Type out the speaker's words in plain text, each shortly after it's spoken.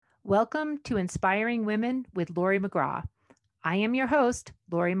Welcome to Inspiring Women with Lori McGraw. I am your host,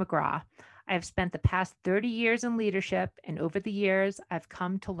 Lori McGraw. I have spent the past 30 years in leadership, and over the years, I've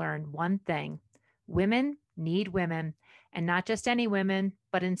come to learn one thing: women need women, and not just any women,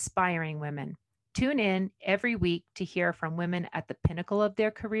 but inspiring women. Tune in every week to hear from women at the pinnacle of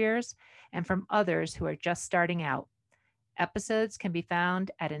their careers and from others who are just starting out. Episodes can be found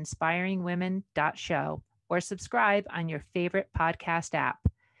at inspiringwomen.show or subscribe on your favorite podcast app.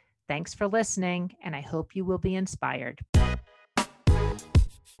 Thanks for listening, and I hope you will be inspired.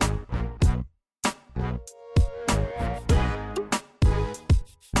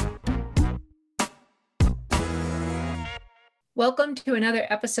 Welcome to another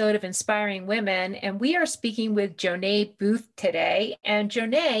episode of Inspiring Women, and we are speaking with Jonae Booth today. And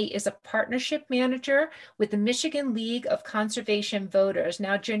Jonae is a partnership manager with the Michigan League of Conservation Voters.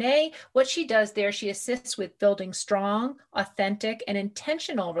 Now, Jonae, what she does there, she assists with building strong, authentic, and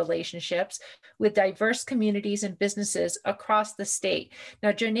intentional relationships with diverse communities and businesses across the state.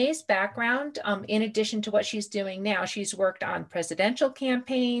 Now, Jonae's background, in addition to what she's doing now, she's worked on presidential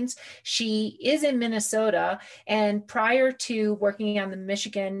campaigns. She is in Minnesota, and prior to working on the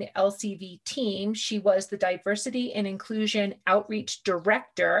Michigan LCV team, she was the Diversity and Inclusion Outreach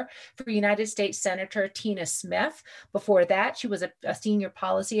Director for United States Senator Tina Smith. Before that, she was a senior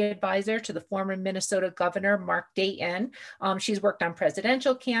policy advisor to the former Minnesota Governor Mark Dayton. She's worked on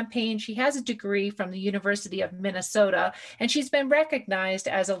presidential campaigns. She has a degree from the University of Minnesota, and she's been recognized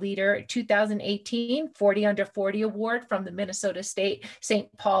as a leader 2018 40 Under 40 Award from the Minnesota State St.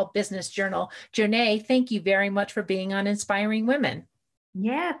 Paul Business Journal. Jonae, thank you very much for being on Inspiring Women.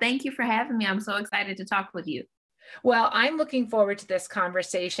 Yeah, thank you for having me. I'm so excited to talk with you. Well, I'm looking forward to this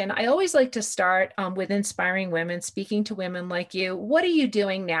conversation. I always like to start with inspiring women, speaking to women like you. What are you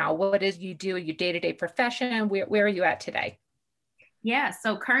doing now? What is you do your day-to-day profession? Where are you at today? Yeah,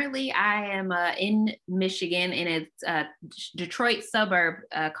 so currently I am in Michigan in a Detroit suburb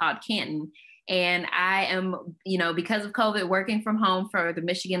called Canton. And I am, because of COVID, working from home for the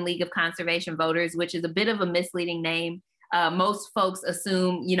Michigan League of Conservation Voters, which is a bit of a misleading name. Most folks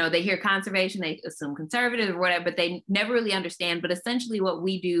assume, they hear conservation, they assume conservative or whatever, but they never really understand. But essentially what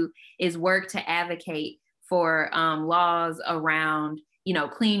we do is work to advocate for laws around,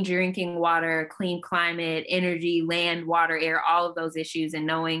 clean drinking water, clean climate, energy, land, water, air, all of those issues. And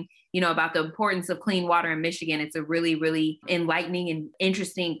knowing, about the importance of clean water in Michigan, it's a really, really enlightening and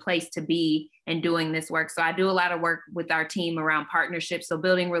interesting place to be and doing this work. So I do a lot of work with our team around partnerships. So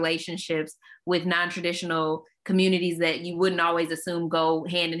building relationships with non-traditional communities that you wouldn't always assume go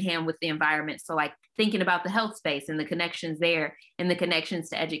hand in hand with the environment. So like thinking about the health space and the connections there and the connections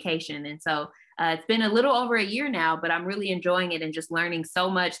to education. And so it's been a little over a year now, but I'm really enjoying it and just learning so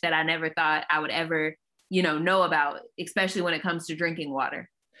much that I never thought I would ever, know about, especially when it comes to drinking water.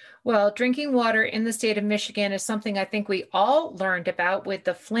 Well, drinking water in the state of Michigan is something I think we all learned about with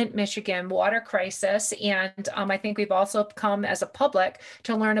the Flint, Michigan water crisis. And I think we've also come as a public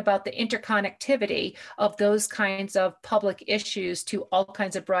to learn about the interconnectivity of those kinds of public issues to all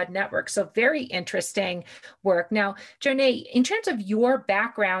kinds of broad networks. So very interesting work. Now, Jonae, in terms of your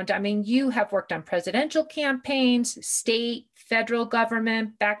background, I mean, you have worked on presidential campaigns, state, federal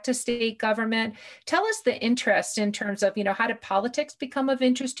government, back to state government. Tell us the interest in terms of, how did politics become of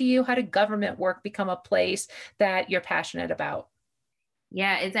interest to you? How did government work become a place that you're passionate about?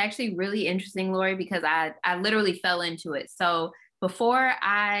 Yeah, it's actually really interesting, Lori, because I literally fell into it. So before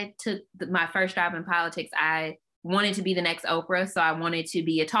I took my first job in politics, I wanted to be the next Oprah. So I wanted to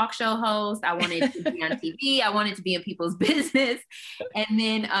be a talk show host. I wanted to be on TV. I wanted to be in people's business. And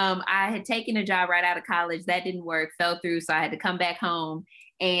then I had taken a job right out of college. That didn't work, fell through. So I had to come back home.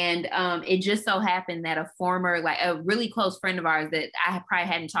 And it just so happened that a really close friend of ours that I probably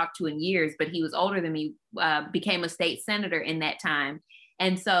hadn't talked to in years, but he was older than me, became a state senator in that time.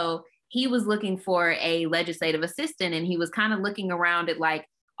 And so he was looking for a legislative assistant, and he was kind of looking around at like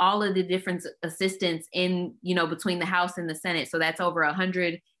all of the different assistants in, between the House and the Senate. So that's over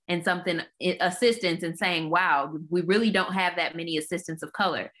 100 and something assistants, and saying, wow, we really don't have that many assistants of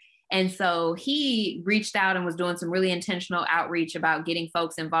color. And so he reached out and was doing some really intentional outreach about getting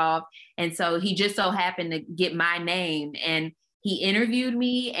folks involved. And so he just so happened to get my name, and he interviewed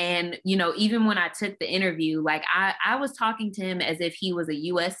me. And, even when I took the interview, like I was talking to him as if he was a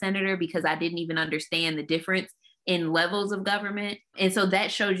US senator, because I didn't even understand the difference in levels of government. And so that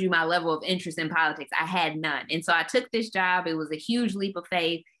shows you my level of interest in politics. I had none. And so I took this job. It was a huge leap of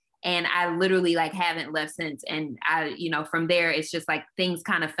faith. And I literally haven't left since. And from there, it's just like things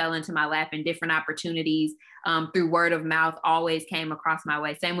kind of fell into my lap, and different opportunities through word of mouth always came across my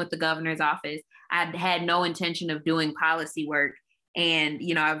way. Same with the governor's office. I had no intention of doing policy work. And,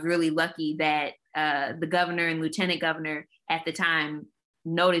 I was really lucky that the governor and lieutenant governor at the time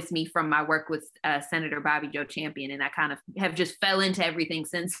noticed me from my work with Senator Bobby Joe Champion. And I kind of have just fell into everything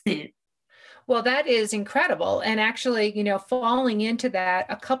since then. Well, that is incredible. And actually, falling into that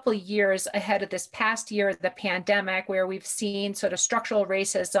a couple of years ahead of this past year, the pandemic, where we've seen sort of structural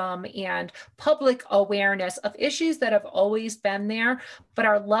racism and public awareness of issues that have always been there, but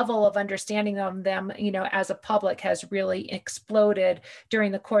our level of understanding of them, as a public has really exploded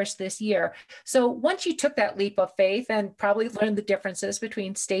during the course this year. So once you took that leap of faith and probably learned the differences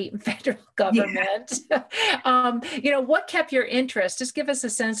between state and federal government, what kept your interest? Just give us a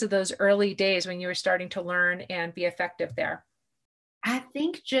sense of those early days when you were starting to learn and be effective there. I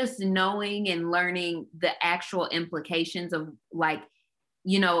think just knowing and learning the actual implications of I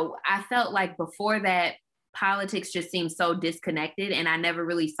felt like before that politics just seemed so disconnected and I never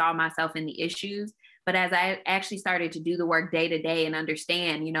really saw myself in the issues. But as I actually started to do the work day to day and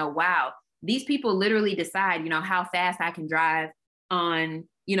understand, wow, these people literally decide, how fast I can drive on,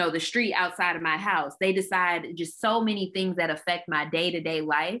 the street outside of my house. They decide just so many things that affect my day to day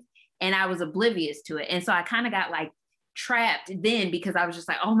life. And I was oblivious to it. And so I kind of got like trapped then because I was just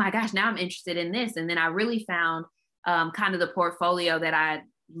like, oh my gosh, now I'm interested in this. And then I really found kind of the portfolio that I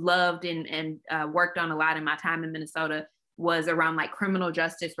loved and worked on a lot in my time in Minnesota was around like criminal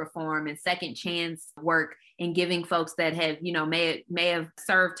justice reform and second chance work and giving folks that have, may have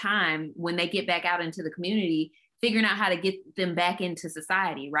served time when they get back out into the community, figuring out how to get them back into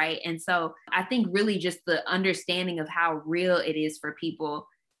society, right? And so I think really just the understanding of how real it is for people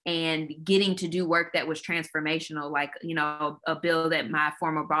and getting to do work that was transformational, like, a bill that my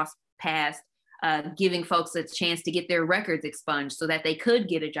former boss passed, giving folks a chance to get their records expunged so that they could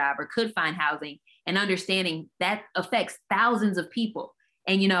get a job or could find housing, and understanding that affects thousands of people.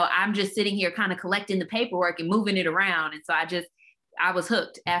 And, I'm just sitting here kind of collecting the paperwork and moving it around. And so I was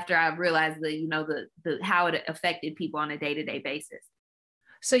hooked after I realized the how it affected people on a day-to-day basis.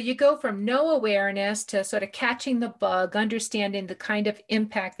 So you go from no awareness to sort of catching the bug, understanding the kind of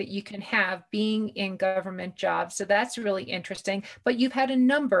impact that you can have being in government jobs. So that's really interesting. But you've had a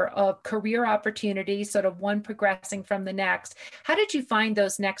number of career opportunities, sort of one progressing from the next. How did you find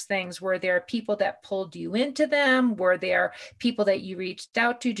those next things? Were there people that pulled you into them? Were there people that you reached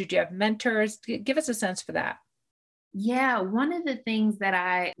out to? Did you have mentors? Give us a sense for that. Yeah, one of the things that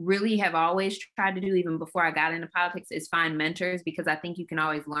I really have always tried to do, even before I got into politics, is find mentors, because I think you can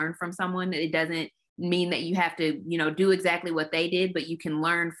always learn from someone. It doesn't mean that you have to, do exactly what they did, but you can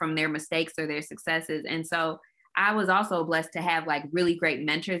learn from their mistakes or their successes. And so I was also blessed to have like really great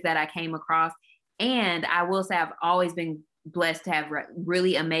mentors that I came across. And I will say I've always been blessed to have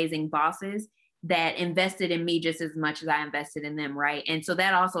really amazing bosses that invested in me just as much as I invested in them, right? And so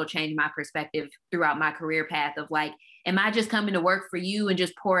that also changed my perspective throughout my career path of like, am I just coming to work for you and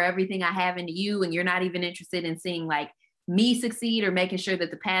just pour everything I have into you, and you're not even interested in seeing like me succeed or making sure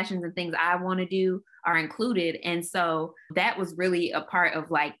that the passions and things I want to do are included? And so that was really a part of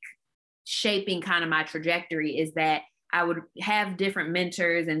like shaping kind of my trajectory, is that I would have different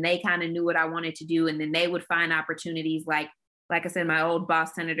mentors and they kind of knew what I wanted to do. And then they would find opportunities like I said, my old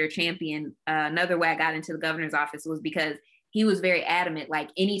boss, Senator Champion, another way I got into the governor's office was because he was very adamant. Like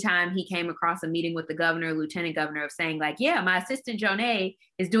anytime he came across a meeting with the governor, lieutenant governor, of saying like, yeah, my assistant Jonay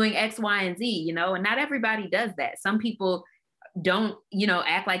is doing X, Y, and Z, and not everybody does that. Some people don't,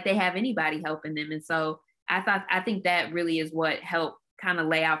 act like they have anybody helping them. And so I think that really is what helped kind of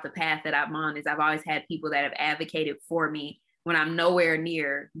lay out the path that I'm on, is I've always had people that have advocated for me when I'm nowhere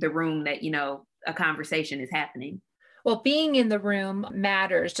near the room that, a conversation is happening. Well, being in the room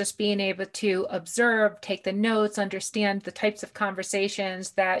matters, just being able to observe, take the notes, understand the types of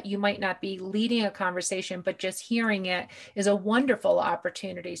conversations that you might not be leading a conversation, but just hearing it is a wonderful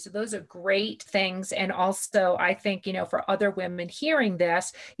opportunity. So those are great things. And also, I think, for other women hearing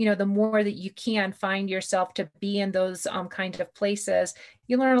this, the more that you can find yourself to be in those kind of places,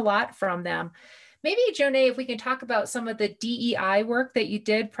 you learn a lot from them. Maybe, Jonay, if we can talk about some of the DEI work that you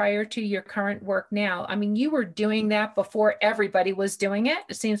did prior to your current work now. I mean, you were doing that before everybody was doing it.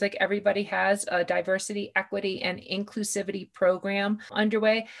 It seems like everybody has a diversity, equity, and inclusivity program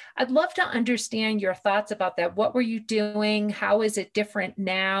underway. I'd love to understand your thoughts about that. What were you doing? How is it different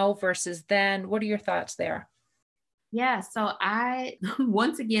now versus then? What are your thoughts there? Yeah, so I,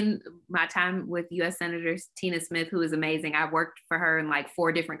 once again, my time with U.S. Senator Tina Smith, who is amazing. I worked for her in like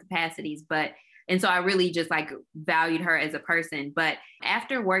 4 different capacities, and so I really just like valued her as a person. But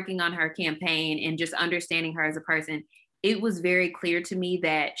after working on her campaign and just understanding her as a person, it was very clear to me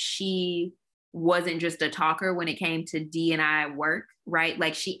that she wasn't just a talker when it came to D&I work, right?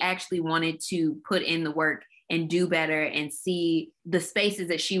 Like she actually wanted to put in the work and do better and see the spaces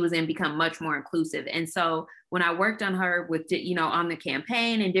that she was in become much more inclusive. And so when I worked on her with, on the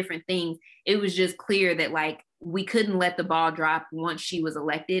campaign and different things, it was just clear that like we couldn't let the ball drop once she was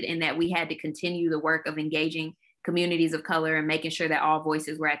elected, and that we had to continue the work of engaging communities of color and making sure that all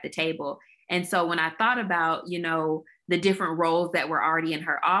voices were at the table. And so when I thought about, the different roles that were already in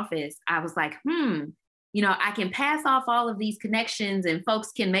her office, I was like, I can pass off all of these connections and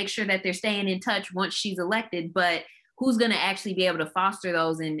folks can make sure that they're staying in touch once she's elected, but who's going to actually be able to foster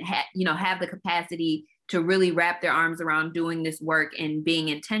those and have the capacity to really wrap their arms around doing this work and being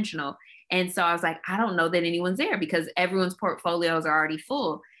intentional? And so I was like, I don't know that anyone's there because everyone's portfolios are already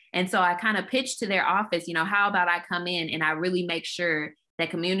full. And so I kind of pitched to their office, how about I come in and I really make sure that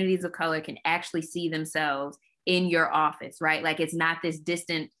communities of color can actually see themselves in your office, right? Like it's not this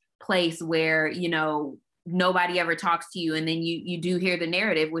distant place where, nobody ever talks to you. And then you do hear the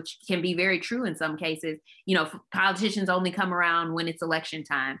narrative, which can be very true in some cases. Politicians only come around when it's election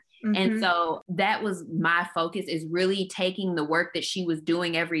time. Mm-hmm. And so that was my focus, is really taking the work that she was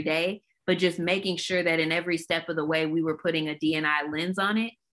doing every day, but just making sure that in every step of the way, we were putting a D&I lens on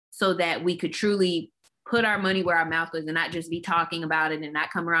it so that we could truly put our money where our mouth was and not just be talking about it and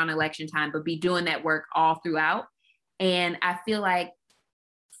not come around election time, but be doing that work all throughout. And I feel like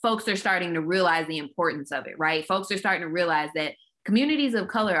folks are starting to realize the importance of it, right? Folks are starting to realize that communities of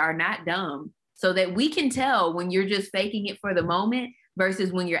color are not dumb, so that we can tell when you're just faking it for the moment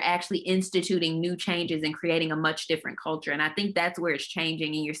versus when you're actually instituting new changes and creating a much different culture. And I think that's where it's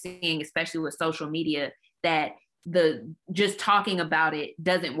changing. And you're seeing, especially with social media, that the just talking about it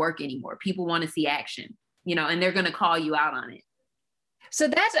doesn't work anymore. People want to see action, and they're going to call you out on it. So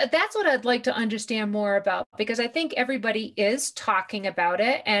that's what I'd like to understand more about, because I think everybody is talking about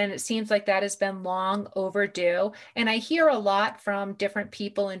it and it seems like that has been long overdue. And I hear a lot from different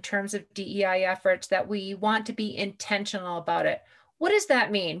people in terms of DEI efforts that we want to be intentional about it. What does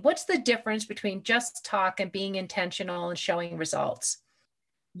that mean? What's the difference between just talk and being intentional and showing results?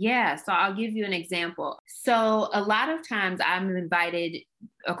 Yeah, so I'll give you an example. So a lot of times I'm invited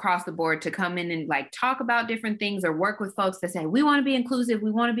across the board to come in and like talk about different things or work with folks that say, we want to be inclusive, we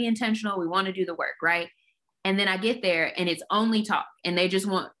want to be intentional, we want to do the work, right? And then I get there and it's only talk, and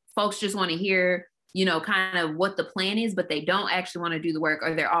folks just want to hear, kind of what the plan is, but they don't actually want to do the work,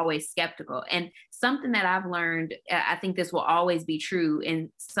 or they're always skeptical. And something that I've learned, I think this will always be true. And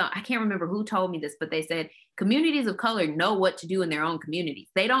so I can't remember who told me this, but they said communities of color know what to do in their own communities.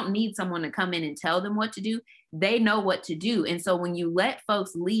 They don't need someone to come in and tell them what to do. They know what to do. And so when you let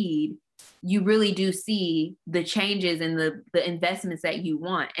folks lead, you really do see the changes and the investments that you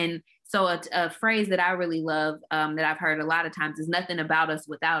want. And so a phrase that I really love, that I've heard a lot of times, is nothing about us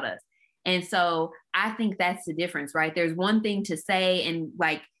without us. And so I think that's the difference, right? There's one thing to say, and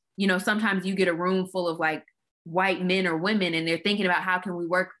like, sometimes you get a room full of like white men or women, and they're thinking about how can we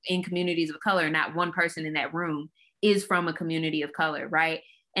work in communities of color, and not one person in that room is from a community of color, right?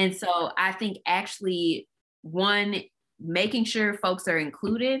 And so I think actually, one, making sure folks are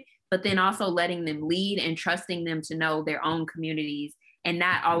included, but then also letting them lead and trusting them to know their own communities and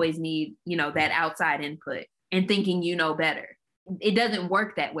not always need, that outside input and thinking better. It doesn't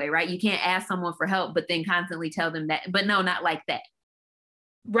work that way, right? You can't ask someone for help, but then constantly tell them that, but no, not like that.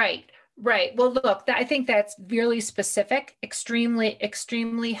 Right. Right. Well, look, I think that's really specific, extremely,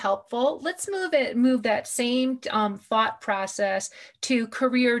 extremely helpful. Let's move that same thought process to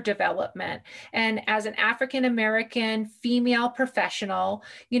career development. And as an African-American female professional,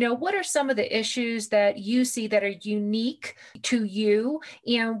 what are some of the issues that you see that are unique to you?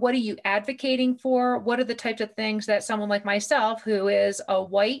 And what are you advocating for? What are the types of things that someone like myself, who is a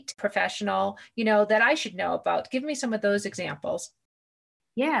white professional, that I should know about? Give me some of those examples.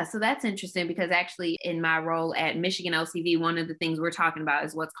 Yeah, so that's interesting, because actually in my role at Michigan LCV, one of the things we're talking about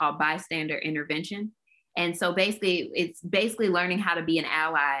is what's called bystander intervention. And so it's basically learning how to be an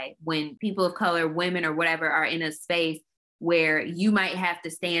ally when people of color, women or whatever, are in a space where you might have to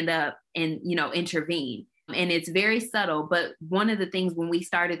stand up and, intervene. And it's very subtle. But one of the things when we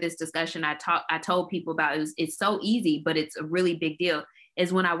started this discussion, I told people about it's so easy, but it's a really big deal,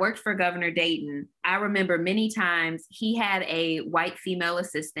 is when I worked for Governor Dayton. I remember many times he had a white female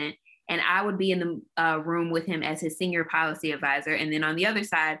assistant, and I would be in the room with him as his senior policy advisor. And then on the other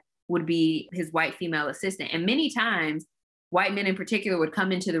side would be his white female assistant. And many times, white men in particular would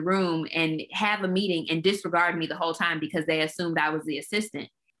come into the room and have a meeting and disregard me the whole time because they assumed I was the assistant.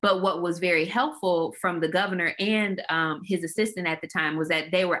 But what was very helpful from the governor and his assistant at the time was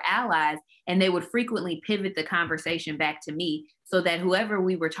that they were allies, and they would frequently pivot the conversation back to me, so that whoever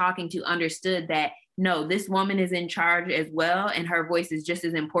we were talking to understood that no, this woman is in charge as well, and her voice is just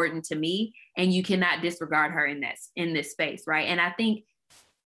as important to me, and you cannot disregard her in this space, right? And I think,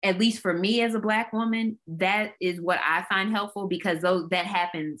 at least for me as a Black woman, that is what I find helpful, because that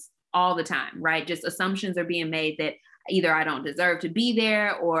happens all the time, right? Just assumptions are being made that either I don't deserve to be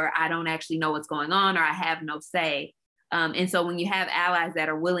there, or I don't actually know what's going on, or I have no say. And so when you have allies that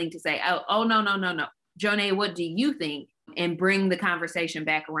are willing to say, oh, no, Jonae, what do you think? And bring the conversation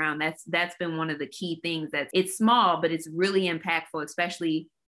back around. That's been one of the key things. That it's small, but it's really impactful, especially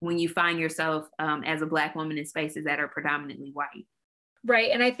when you find yourself as a Black woman in spaces that are predominantly white.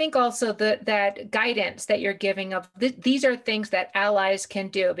 Right. And I think also that guidance that you're giving of these are things that allies can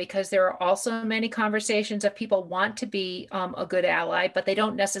do, because there are also many conversations of people want to be a good ally, but they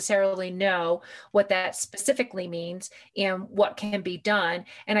don't necessarily know what that specifically means and what can be done.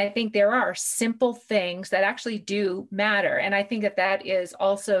 And I think there are simple things that actually do matter. And I think that is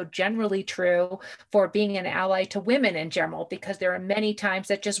also generally true for being an ally to women in general, because there are many times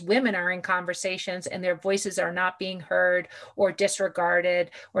that just women are in conversations and their voices are not being heard or disregarded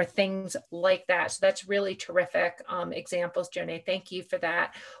or things like that. So that's really terrific examples, Jonae. Thank you for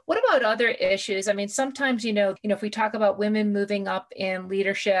that. What about other issues? I mean, sometimes, if we talk about women moving up in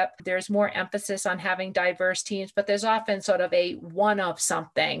leadership, there's more emphasis on having diverse teams, but there's often sort of a one of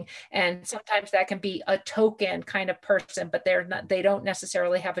something. And sometimes that can be a token kind of person, but they don't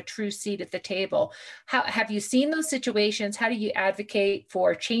necessarily have a true seat at the table. Have you seen those situations? How do you advocate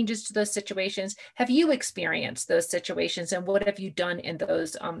for changes to those situations? Have you experienced those situations, and what have you done in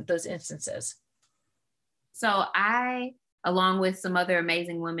those instances? So I, along with some other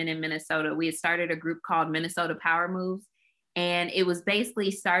amazing women in Minnesota, we had started a group called Minnesota Power Moves. And it was basically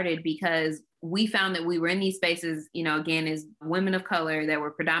started because we found that we were in these spaces, again, as women of color that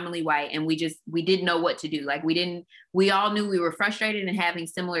were predominantly white, and we didn't know what to do. Like we all knew we were frustrated and having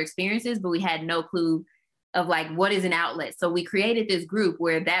similar experiences, but we had no clue of like, what is an outlet? So we created this group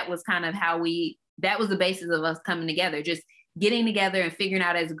where that was kind of that was the basis of us coming together, just getting together and figuring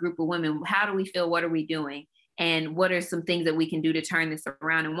out as a group of women, how do we feel? What are we doing? And what are some things that we can do to turn this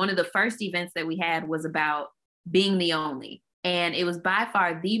around? And one of the first events that we had was about being the only. And it was by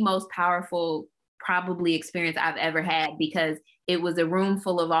far the most powerful, probably, experience I've ever had, because it was a room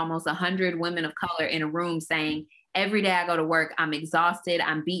full of almost 100 women of color in a room saying, every day I go to work, I'm exhausted,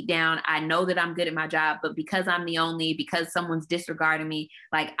 I'm beat down. I know that I'm good at my job, but because I'm the only, because someone's disregarding me,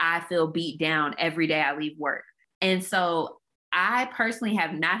 like I feel beat down every day I leave work. And so I personally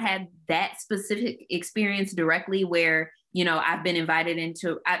have not had that specific experience directly where, I've been invited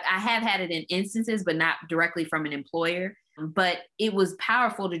into, I have had it in instances, but not directly from an employer. But it was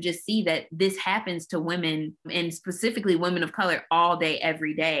powerful to just see that this happens to women, and specifically women of color, all day,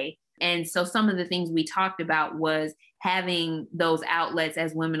 every day. And so some of the things we talked about was having those outlets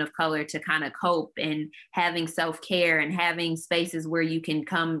as women of color to kind of cope, and having self-care, and having spaces where you can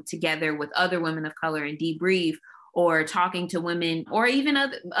come together with other women of color and debrief, or talking to women, or even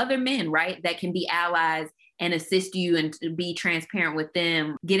other men, right, that can be allies and assist you and to be transparent with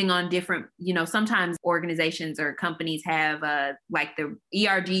them, getting on different, sometimes organizations or companies have like the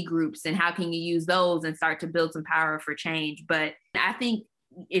ERG groups, and how can you use those and start to build some power for change. But I think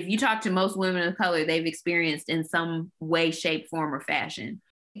if you talk to most women of color, they've experienced in some way, shape, form, or fashion.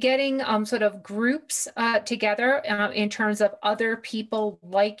 Getting sort of groups together in terms of other people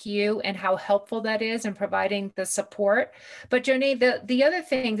like you, and how helpful that is in providing the support. But Jonae, the other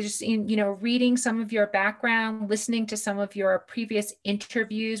thing, just in reading some of your background, listening to some of your previous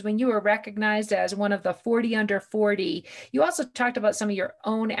interviews, when you were recognized as one of the 40 under 40, you also talked about some of your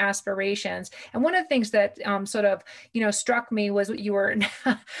own aspirations. And one of the things that sort of struck me was you were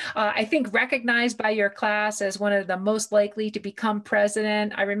I think recognized by your class as one of the most likely to become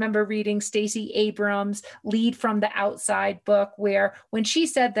president. I remember reading Stacey Abrams' Lead from the Outside book, where when she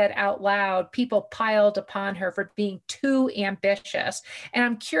said that out loud, people piled upon her for being too ambitious. And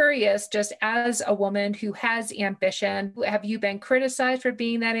I'm curious, just as a woman who has ambition, have you been criticized for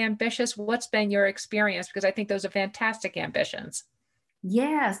being that ambitious? What's been your experience? Because I think those are fantastic ambitions.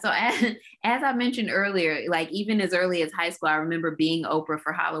 Yeah. So as I mentioned earlier, like even as early as high school, I remember being Oprah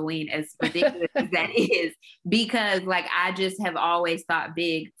for Halloween, as ridiculous as that is, because like I just have always thought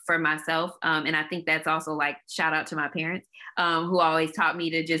big for myself. And I think that's also like shout out to my parents who always taught me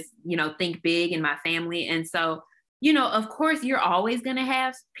to just, think big, in my family. And so, of course, you're always going to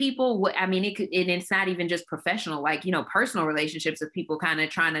have people. I mean, it's not even just professional, like, personal relationships with people kind of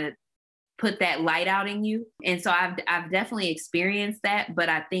trying to put that light out in you. And so I've definitely experienced that, but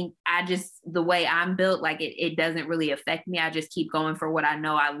I think the way I'm built, like it doesn't really affect me. I just keep going for what I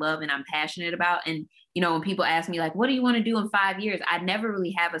know I love and I'm passionate about. And, you know, when people ask me like, what do you want to do in 5 years? I never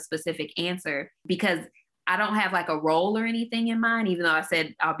really have a specific answer because I don't have like a role or anything in mind, even though I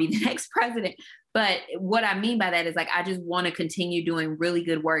said I'll be the next president. But what I mean by that is like, I just want to continue doing really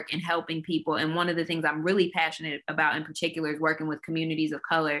good work and helping people. And one of the things I'm really passionate about in particular is working with communities of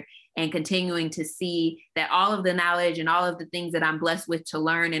color and continuing to see that all of the knowledge and all of the things that I'm blessed with to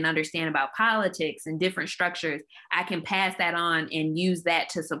learn and understand about politics and different structures, I can pass that on and use that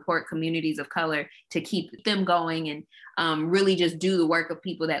to support communities of color to keep them going and really just do the work of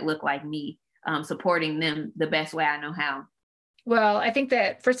people that look like me, supporting them the best way I know how. Well, I think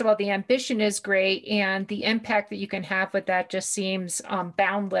that, first of all, the ambition is great and the impact that you can have with that just seems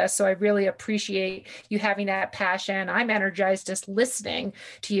boundless. So I really appreciate you having that passion. I'm energized just listening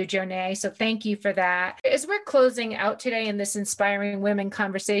to you, Joné. So thank you for that. As we're closing out today in this Inspiring Women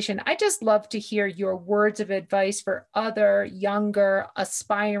conversation, I just love to hear your words of advice for other younger,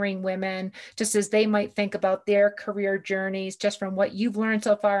 aspiring women, just as they might think about their career journeys, just from what you've learned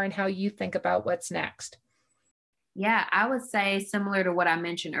so far and how you think about what's next. Yeah, I would say similar to what I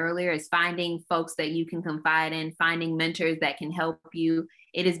mentioned earlier is finding folks that you can confide in, finding mentors that can help you.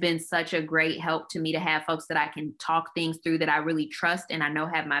 It has been such a great help to me to have folks that I can talk things through that I really trust and I know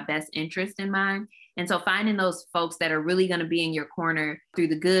have my best interest in mind. And so finding those folks that are really going to be in your corner through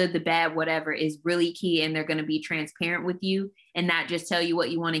the good, the bad, whatever is really key. And they're going to be transparent with you and not just tell you what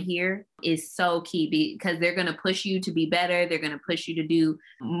you want to hear is so key because they're going to push you to be better. They're going to push you to do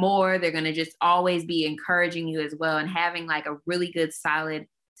more. They're going to just always be encouraging you as well. And having like a really good, solid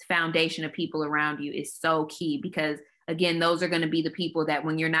foundation of people around you is so key because again, those are going to be the people that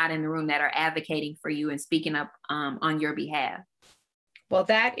when you're not in the room that are advocating for you and speaking up on your behalf. Well,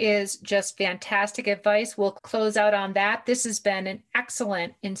 that is just fantastic advice. We'll close out on that. This has been an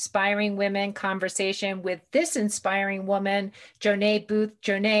excellent Inspiring Women conversation with this inspiring woman, Joné Booth.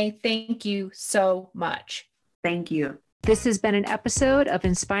 Joné, thank you so much. Thank you. This has been an episode of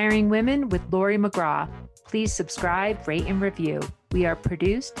Inspiring Women with Lori McGraw. Please subscribe, rate, and review. We are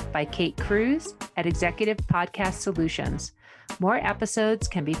produced by Kate Cruz at Executive Podcast Solutions. More episodes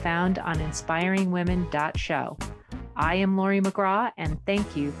can be found on inspiringwomen.show. I am Lori McGraw, and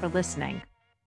thank you for listening.